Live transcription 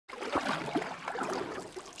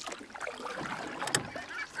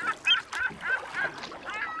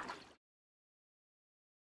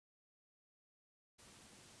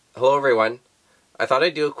Hello everyone. I thought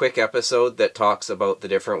I'd do a quick episode that talks about the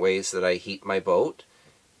different ways that I heat my boat,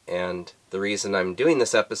 and the reason I'm doing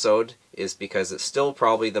this episode is because it's still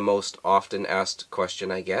probably the most often asked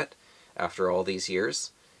question I get after all these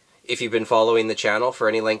years. If you've been following the channel for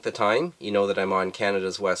any length of time, you know that I'm on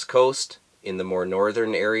Canada's west coast, in the more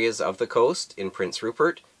northern areas of the coast, in Prince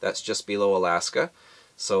Rupert. That's just below Alaska.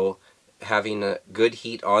 So having a good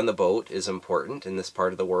heat on the boat is important in this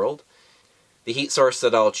part of the world. The heat source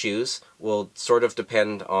that I'll choose will sort of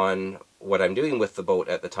depend on what I'm doing with the boat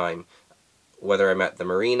at the time, whether I'm at the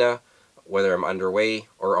marina, whether I'm underway,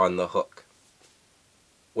 or on the hook.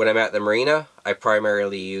 When I'm at the marina, I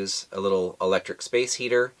primarily use a little electric space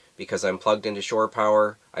heater because I'm plugged into shore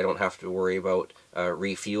power. I don't have to worry about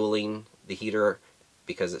refueling the heater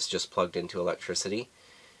because it's just plugged into electricity.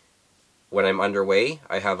 When I'm underway,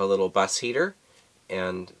 I have a little bus heater,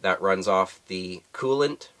 and that runs off the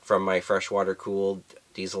coolant from my freshwater cooled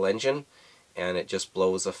diesel engine, and it just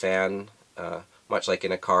blows a fan, much like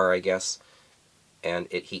in a car I guess, and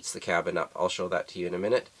it heats the cabin up. I'll show that to you in a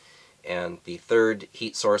minute. And the third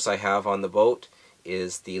heat source I have on the boat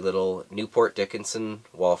is the little Newport Dickinson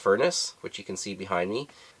wall furnace, which you can see behind me.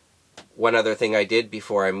 One other thing I did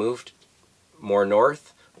before I moved more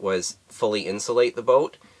north was fully insulate the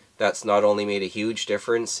boat. That's not only made a huge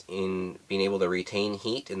difference in being able to retain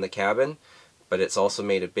heat in the cabin, but it's also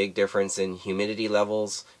made a big difference in humidity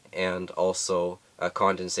levels and also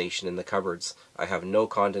condensation in the cupboards. I have no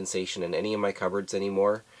condensation in any of my cupboards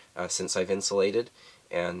anymore since I've insulated,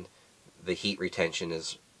 and the heat retention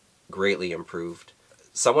is greatly improved.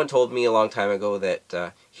 Someone told me a long time ago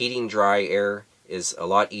that heating dry air is a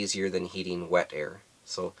lot easier than heating wet air.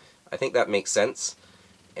 So I think that makes sense,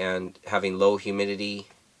 and having low humidity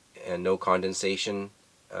and no condensation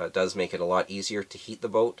does make it a lot easier to heat the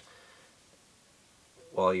boat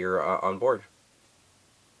while you're on board.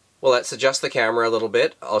 Well, let's adjust the camera a little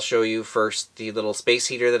bit. I'll show you first the little space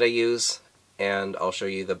heater that I use, and I'll show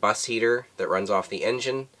you the bus heater that runs off the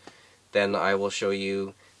engine. Then I will show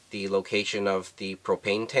you the location of the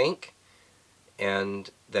propane tank,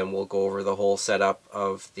 and then we'll go over the whole setup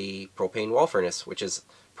of the propane wall furnace, which is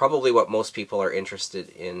probably what most people are interested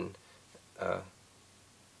in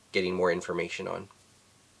getting more information on.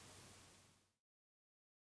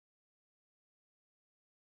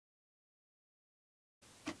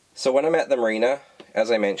 So when I'm at the marina,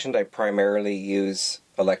 as I mentioned, I primarily use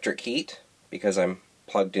electric heat because I'm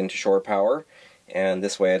plugged into shore power, and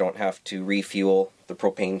this way I don't have to refuel the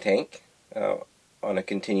propane tank on a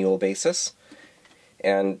continual basis.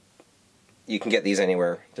 And you can get these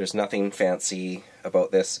anywhere. There's nothing fancy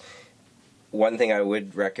about this. One thing I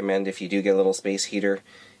would recommend if you do get a little space heater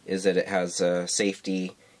is that it has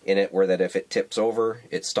safety in it where that if it tips over,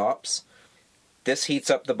 it stops. This heats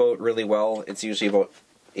up the boat really well. It's usually about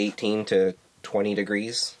 18 to 20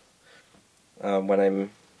 degrees when I'm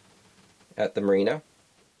at the marina.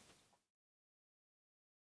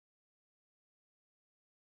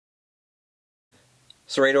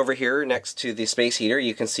 So right over here next to the space heater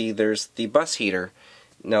you can see there's the bus heater.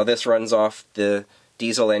 Now this runs off the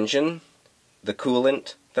diesel engine. The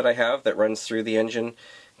coolant that I have that runs through the engine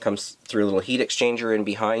comes through a little heat exchanger in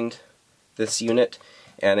behind this unit,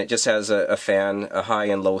 and it just has a fan, a high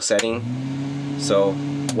and low setting. So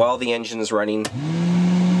while the engine is running,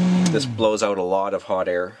 this blows out a lot of hot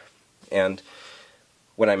air. And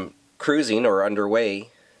when I'm cruising or underway,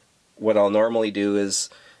 what I'll normally do is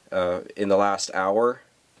in the last hour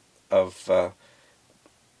of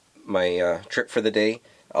my trip for the day,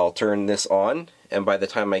 I'll turn this on, and by the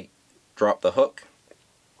time I drop the hook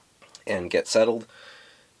and get settled,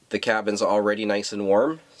 the cabin's already nice and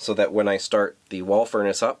warm, so that when I start the wall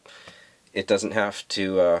furnace up, it doesn't have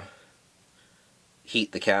to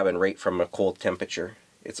heat the cabin right from a cold temperature.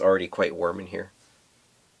 It's already quite warm in here.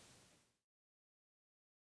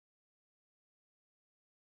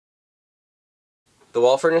 The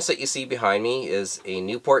wall furnace that you see behind me is a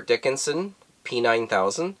Newport Dickinson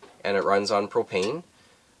P9000, and it runs on propane.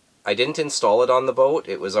 I didn't install it on the boat.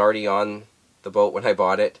 It was already on the boat when I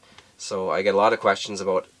bought it, so I get a lot of questions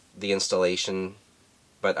about the installation,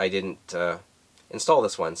 but I didn't install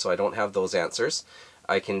this one, so I don't have those answers.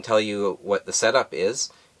 I can tell you what the setup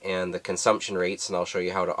is and the consumption rates, and I'll show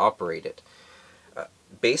you how to operate it.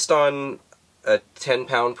 Based on a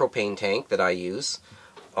 10-pound propane tank that I use,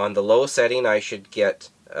 on the low setting I should get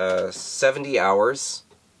 70 hours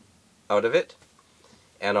out of it,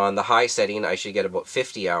 and on the high setting I should get about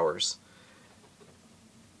 50 hours.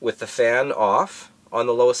 With the fan off on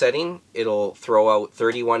the low setting, it'll throw out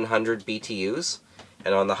 3100 BTUs,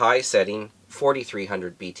 and on the high setting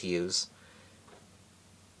 4300 BTUs.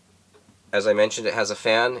 As I mentioned, it has a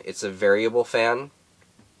fan. It's a variable fan.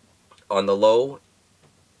 On the low,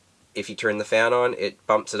 if you turn the fan on, it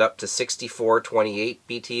bumps it up to 6428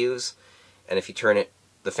 BTUs, and if you turn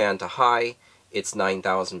the fan to high, it's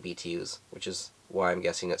 9000 BTUs, which is why I'm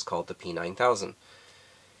guessing it's called the P9000.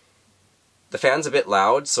 The fan's a bit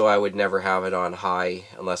loud, so I would never have it on high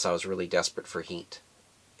unless I was really desperate for heat.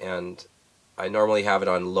 And I normally have it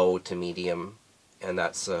on low to medium, and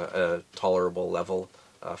that's a tolerable level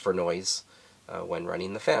for noise when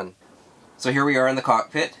running the fan. So here we are in the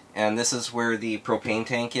cockpit, and this is where the propane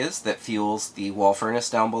tank is that fuels the wall furnace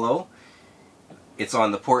down below. It's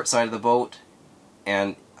on the port side of the boat,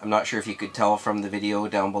 and I'm not sure if you could tell from the video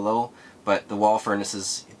down below, but the wall furnace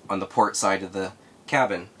is on the port side of the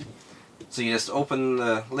cabin. So you just open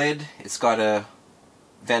the lid. It's got a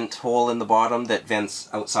vent hole in the bottom that vents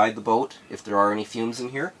outside the boat if there are any fumes in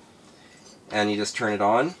here, and you just turn it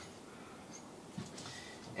on.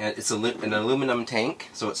 And it's an aluminum tank,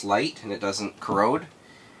 so it's light and it doesn't corrode.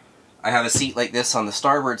 I have a seat like this on the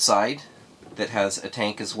starboard side that has a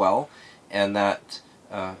tank as well, and that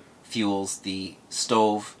fuels the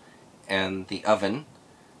stove and the oven,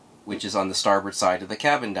 which is on the starboard side of the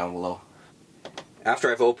cabin down below.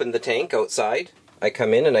 After I've opened the tank outside, I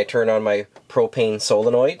come in and I turn on my propane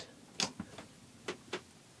solenoid.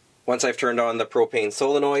 Once I've turned on the propane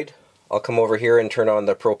solenoid, I'll come over here and turn on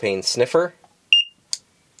the propane sniffer.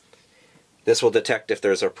 This will detect if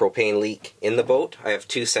there's a propane leak in the boat. I have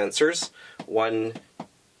two sensors, one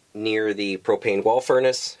near the propane wall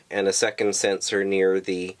furnace and a second sensor near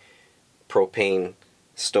the propane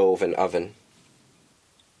stove and oven.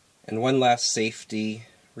 And one last safety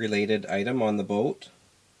related item on the boat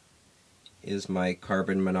is my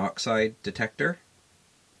carbon monoxide detector.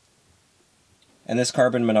 And this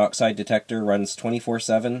carbon monoxide detector runs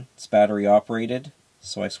 24/7. It's battery operated,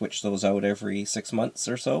 so I switch those out every 6 months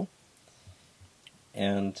or so.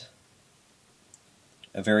 And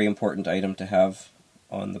a very important item to have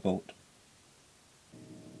on the boat.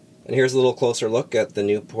 And here's a little closer look at the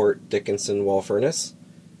Newport Dickinson wall furnace.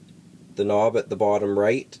 The knob at the bottom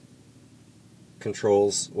right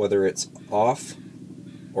controls whether it's off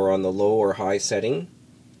or on the low or high setting.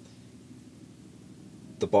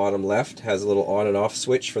 The bottom left has a little on and off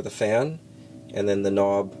switch for the fan, and then the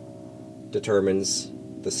knob determines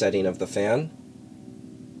the setting of the fan.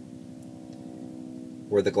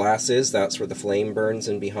 Where the glass is, that's where the flame burns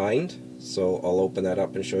in behind, so I'll open that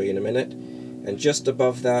up and show you in a minute. And just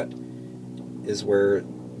above that is where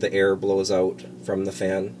the air blows out from the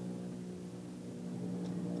fan.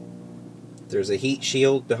 There's a heat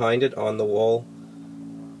shield behind it on the wall,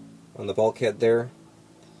 on the bulkhead there.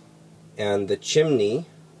 And the chimney,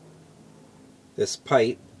 this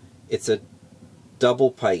pipe, it's a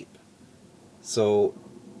double pipe. So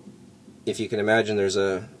if you can imagine, there's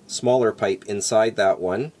a smaller pipe inside that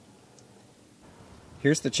one.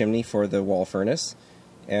 Here's the chimney for the wall furnace,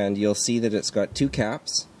 and you'll see that it's got two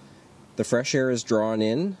caps. The fresh air is drawn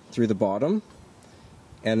in through the bottom,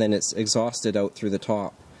 and then it's exhausted out through the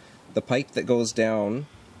top. The pipe that goes down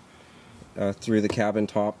through the cabin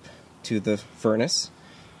top to the furnace,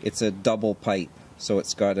 it's a double pipe. So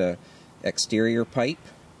it's got a exterior pipe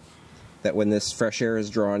that when this fresh air is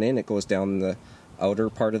drawn in, it goes down the outer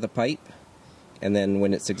part of the pipe, and then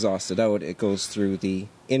when it's exhausted out, it goes through the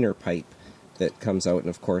inner pipe that comes out and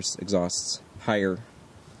of course exhausts higher.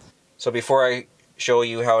 So before I show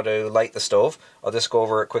you how to light the stove, I'll just go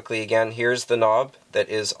over it quickly again. Here's the knob that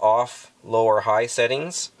is off, low or high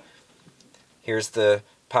settings. Here's the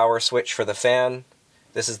power switch for the fan.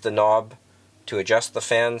 This is the knob to adjust the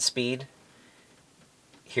fan speed.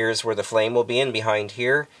 Here's where the flame will be in behind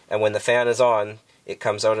here, and when the fan is on, it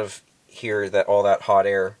comes out of here, all that hot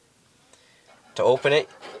air. To open it,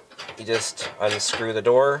 you just unscrew the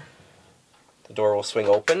door. The door will swing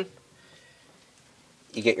open.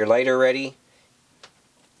 You get your lighter ready.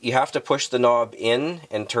 You have to push the knob in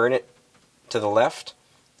and turn it to the left,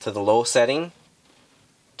 to the low setting,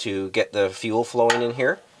 to get the fuel flowing in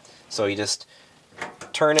here. So you just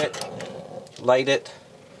turn it, light it.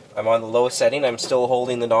 I'm on the low setting. I'm still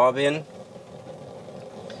holding the knob in.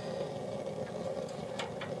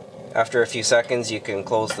 After a few seconds, you can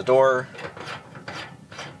close the door.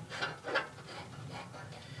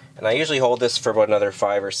 And I usually hold this for about another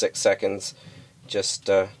 5 or 6 seconds, just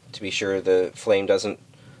to be sure the flame doesn't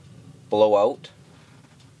blow out.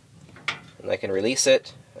 And I can release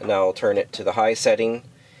it, and now I'll turn it to the high setting.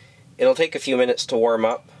 It'll take a few minutes to warm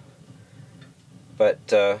up, but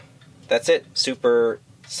that's it. Super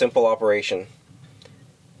simple operation.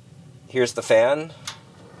 Here's the fan.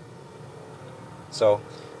 So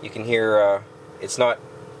you can hear it's not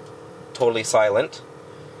totally silent.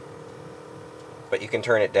 but you can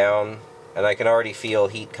turn it down, and I can already feel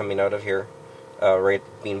heat coming out of here, right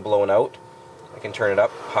being blown out. I can turn it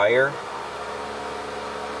up higher.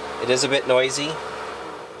 It is a bit noisy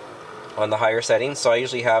on the higher setting, so I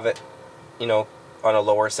usually have it, you know, on a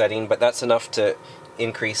lower setting, but that's enough to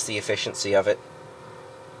increase the efficiency of it.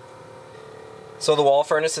 So the wall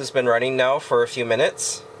furnace has been running now for a few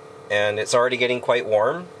minutes, and it's already getting quite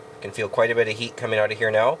warm. You can feel quite a bit of heat coming out of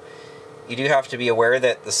here now. You do have to be aware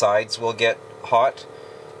that the sides will get hot.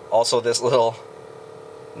 Also, this little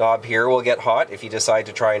knob here will get hot. If you decide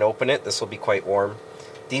to try and open it, this will be quite warm.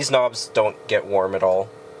 These knobs don't get warm at all,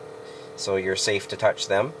 so you're safe to touch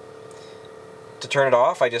them. To turn it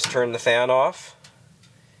off, I just turn the fan off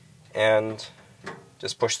and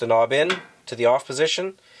just push the knob in to the off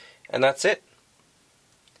position, and that's it.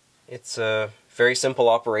 It's a very simple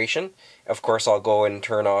operation. Of course, I'll go and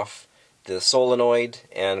turn off the solenoid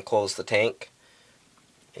and close the tank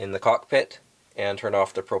in the cockpit and turn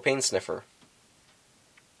off the propane sniffer.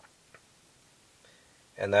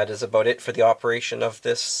 And that is about it for the operation of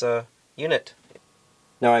this unit.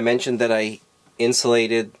 Now, I mentioned that I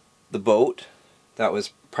insulated the boat. That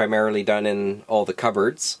was primarily done in all the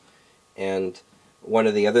cupboards, and one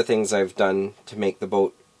of the other things I've done to make the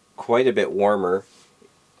boat quite a bit warmer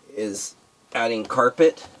is adding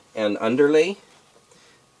carpet and underlay.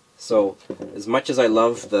 So as much as I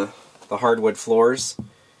love the hardwood floors,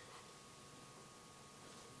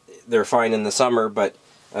 they're fine in the summer, but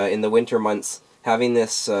in the winter months, having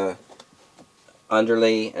this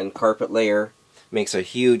underlay and carpet layer makes a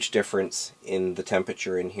huge difference in the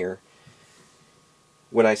temperature in here.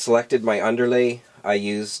 When I selected my underlay, I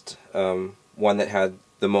used one that had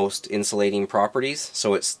the most insulating properties,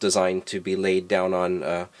 so it's designed to be laid down on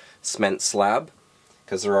a cement slab,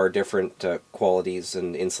 because there are different qualities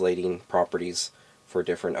and insulating properties for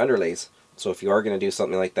different underlays. So if you are going to do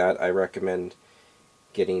something like that, I recommend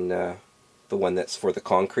getting the one that's for the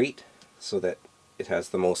concrete, so that it has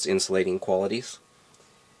the most insulating qualities.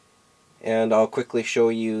 And I'll quickly show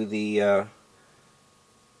you the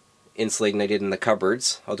insulating I did in the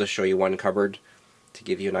cupboards. I'll just show you one cupboard to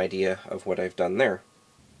give you an idea of what I've done there.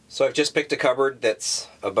 So I've just picked a cupboard that's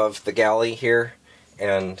above the galley here,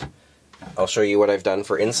 and I'll show you what I've done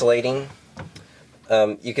for insulating.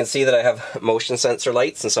 You can see that I have motion sensor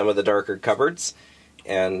lights in some of the darker cupboards,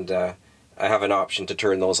 and I have an option to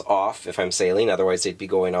turn those off if I'm sailing, otherwise they'd be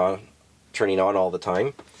turning on all the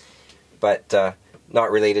time. But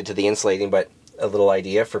not related to the insulating, but a little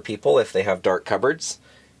idea for people if they have dark cupboards.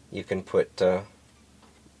 You can put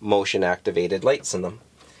motion activated lights in them,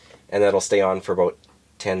 and that'll stay on for about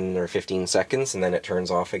 10 or 15 seconds, and then it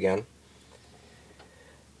turns off again.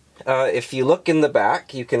 If you look in the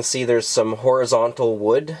back, you can see there's some horizontal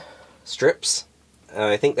wood strips.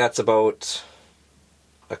 I think that's about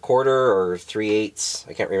 1/4 or 3/8,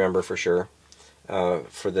 I can't remember for sure,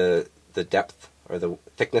 for the depth or the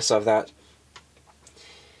thickness of that.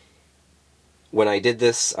 When I did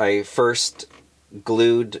this, I first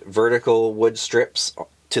glued vertical wood strips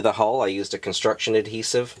to the hull. I used a construction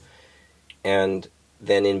adhesive, and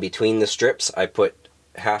then in between the strips I put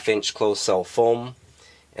 1/2-inch closed cell foam,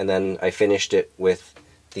 and then I finished it with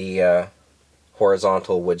the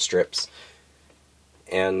horizontal wood strips,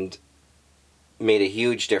 and made a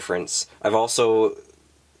huge difference. I've also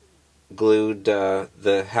glued the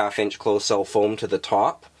 1/2-inch closed cell foam to the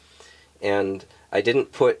top, and I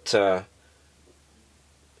didn't put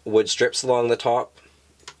wood strips along the top.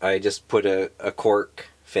 I just put a cork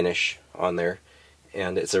finish on there,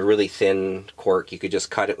 and it's a really thin cork. You could just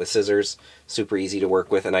cut it with scissors, super easy to work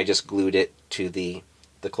with, and I just glued it to the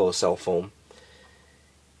closed cell foam.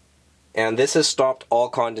 And this has stopped all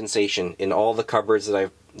condensation in all the cupboards that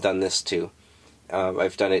I've done this to.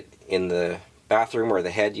 I've done it in the bathroom, or the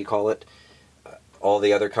head you call it, all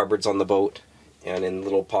the other cupboards on the boat, and in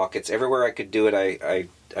little pockets. Everywhere I could do it,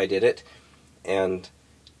 I did it, and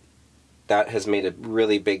that has made a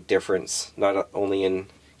really big difference, not only in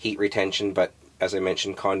heat retention, but as I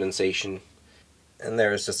mentioned, condensation. And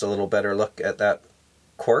there's just a little better look at that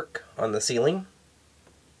cork on the ceiling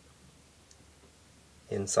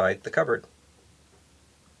inside the cupboard.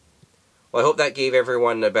 Well, I hope that gave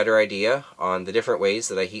everyone a better idea on the different ways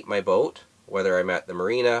that I heat my boat, whether I'm at the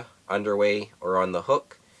marina, underway, or on the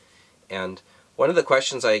hook. And one of the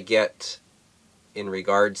questions I get in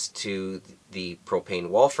regards to the propane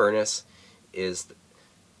wall furnace is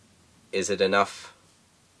it enough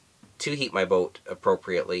to heat my boat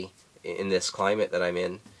appropriately in this climate that I'm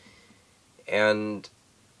in? And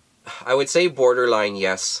I would say borderline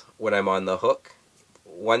yes when I'm on the hook.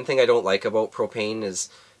 One thing I don't like about propane is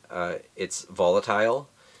it's volatile.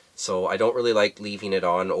 So I don't really like leaving it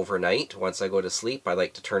on overnight. Once I go to sleep, I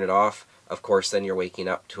like to turn it off. Of course, then you're waking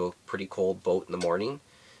up to a pretty cold boat in the morning.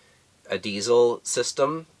 A diesel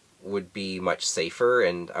system would be much safer,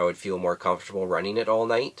 and I would feel more comfortable running it all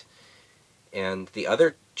night. And the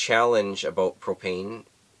other challenge about propane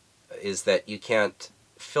is that you can't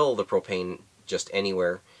fill the propane just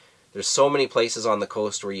anywhere. There's so many places on the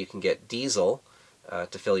coast where you can get diesel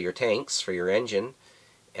to fill your tanks for your engine,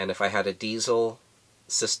 and if I had a diesel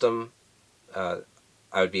system, I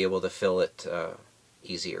would be able to fill it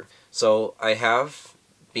easier. So I have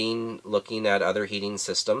been looking at other heating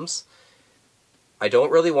systems. I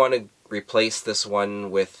don't really want to replace this one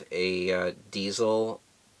with a diesel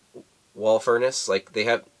wall furnace. Like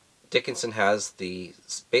Dickinson has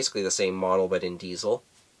basically the same model but in diesel.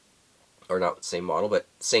 Or not the same model, but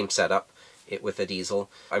same setup with a diesel.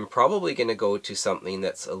 I'm probably going to go to something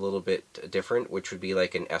that's a little bit different, which would be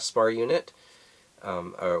like an S-bar unit.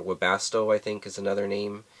 Or Webasto, I think, is another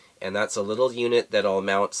name. And that's a little unit that I'll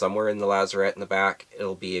mount somewhere in the lazarette in the back.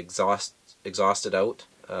 It'll be exhausted out,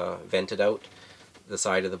 vented out the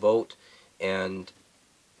side of the boat. And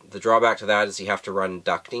the drawback to that is you have to run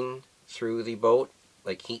ducting through the boat,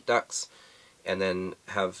 like heat ducts, and then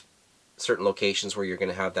have certain locations where you're going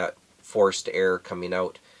to have that forced air coming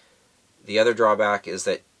out. The other drawback is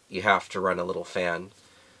that you have to run a little fan,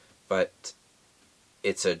 but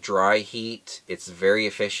it's a dry heat, it's very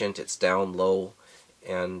efficient, it's down low,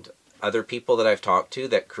 and other people that I've talked to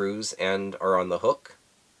that cruise and are on the hook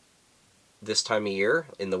this time of year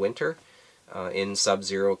in the winter in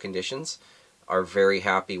sub-zero conditions are very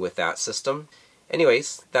happy with that system.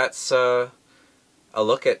 Anyways, that's a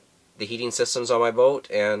look at the heating systems on my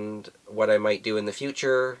boat and what I might do in the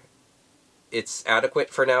future. It's adequate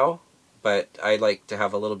for now, but I'd like to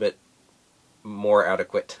have a little bit more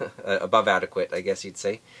adequate, above adequate, I guess you'd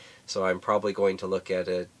say. So I'm probably going to look at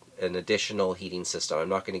an additional heating system. I'm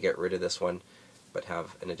not going to get rid of this one, but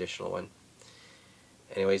have an additional one.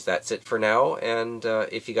 Anyways, that's it for now, and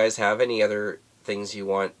if you guys have any other things you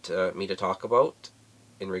want me to talk about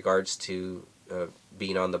in regards to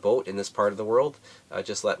being on the boat in this part of the world,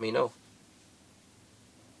 just let me know.